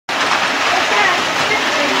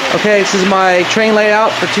Okay, this is my train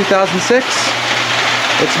layout for 2006.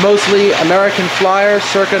 It's mostly American Flyer,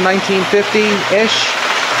 circa 1950-ish,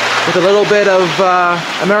 with a little bit of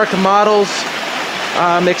American models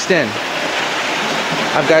mixed in.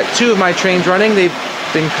 I've got two of my trains running. They've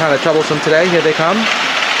been kind of troublesome today. Here they come.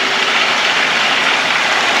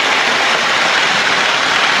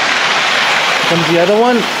 Here comes the other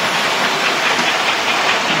one.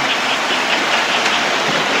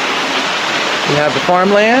 We have the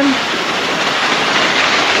farmland.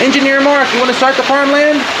 Engineer Mark, you want to start the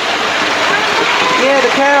farmland? Yeah, the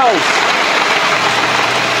cows.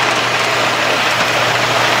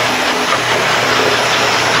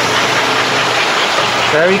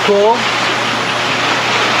 Very cool.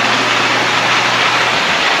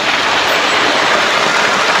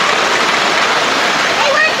 Hey,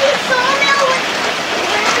 want to do sawmill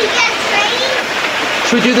when we get trained?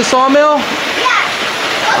 Should we do the sawmill? Yeah.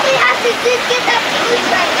 All we have to do is get that food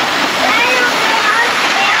train.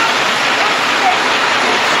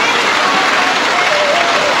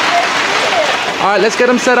 All right, let's get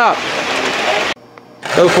them set up.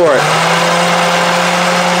 Go for it.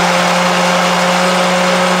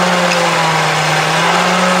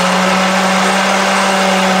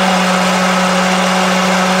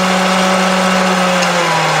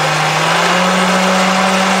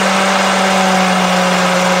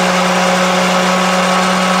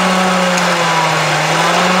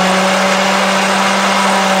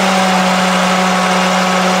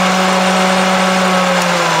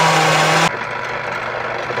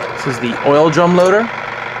 This is the oil drum loader.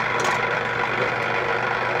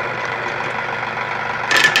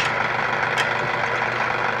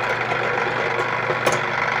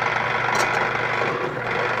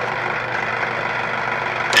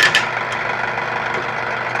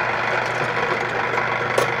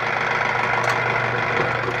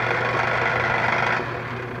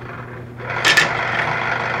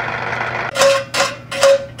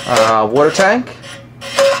 Water tank.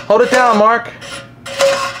 Hold it down, Mark.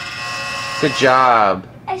 Good job.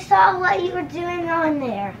 I saw what you were doing on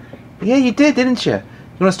there. Yeah, you did, didn't you? You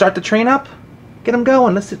want to start the train up? Get them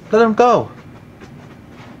going. Let them go.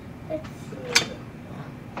 Let's see.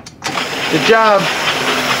 Good job.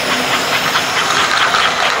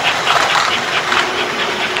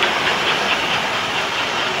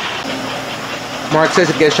 Mark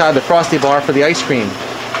says to get a shot of the Frosty bar for the ice cream.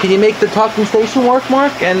 Can you make the talking station work,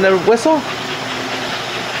 Mark, and the whistle?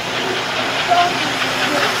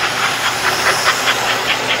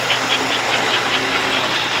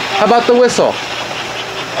 How about the whistle?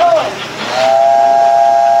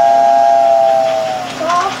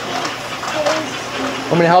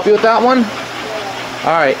 Want me to help you with that one?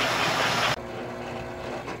 Alright.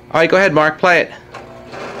 Alright, go ahead, Mark. Play it.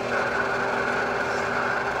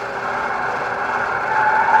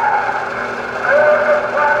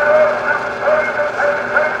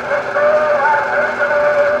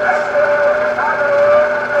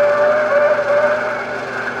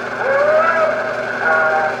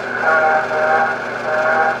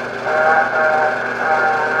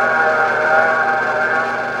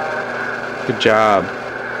 Good job.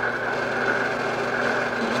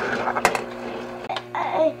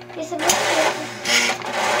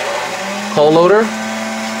 Coal loader.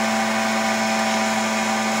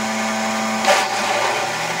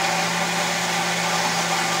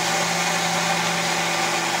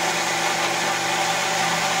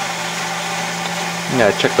 You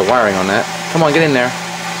gotta check the wiring on that. Come on, get in there.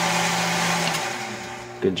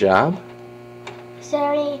 Good job.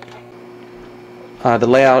 Sorry. The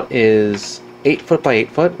layout is 8 foot by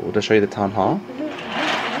 8 foot. We'll just show you the town hall.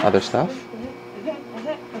 Other stuff.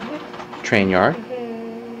 Train yard.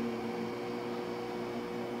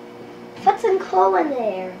 Put some coal in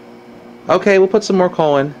there. Okay, we'll put some more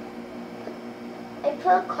coal in. I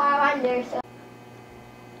put a car under, so.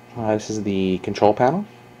 This is the control panel.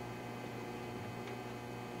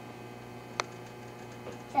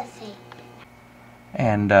 Let's see.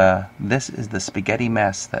 And this is the spaghetti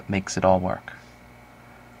mess that makes it all work.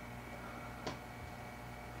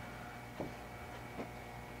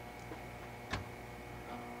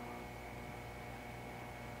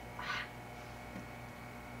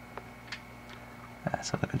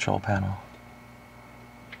 So the control panel.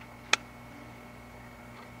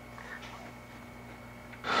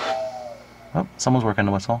 Oh, someone's working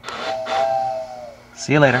the whistle.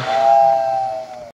 See you later.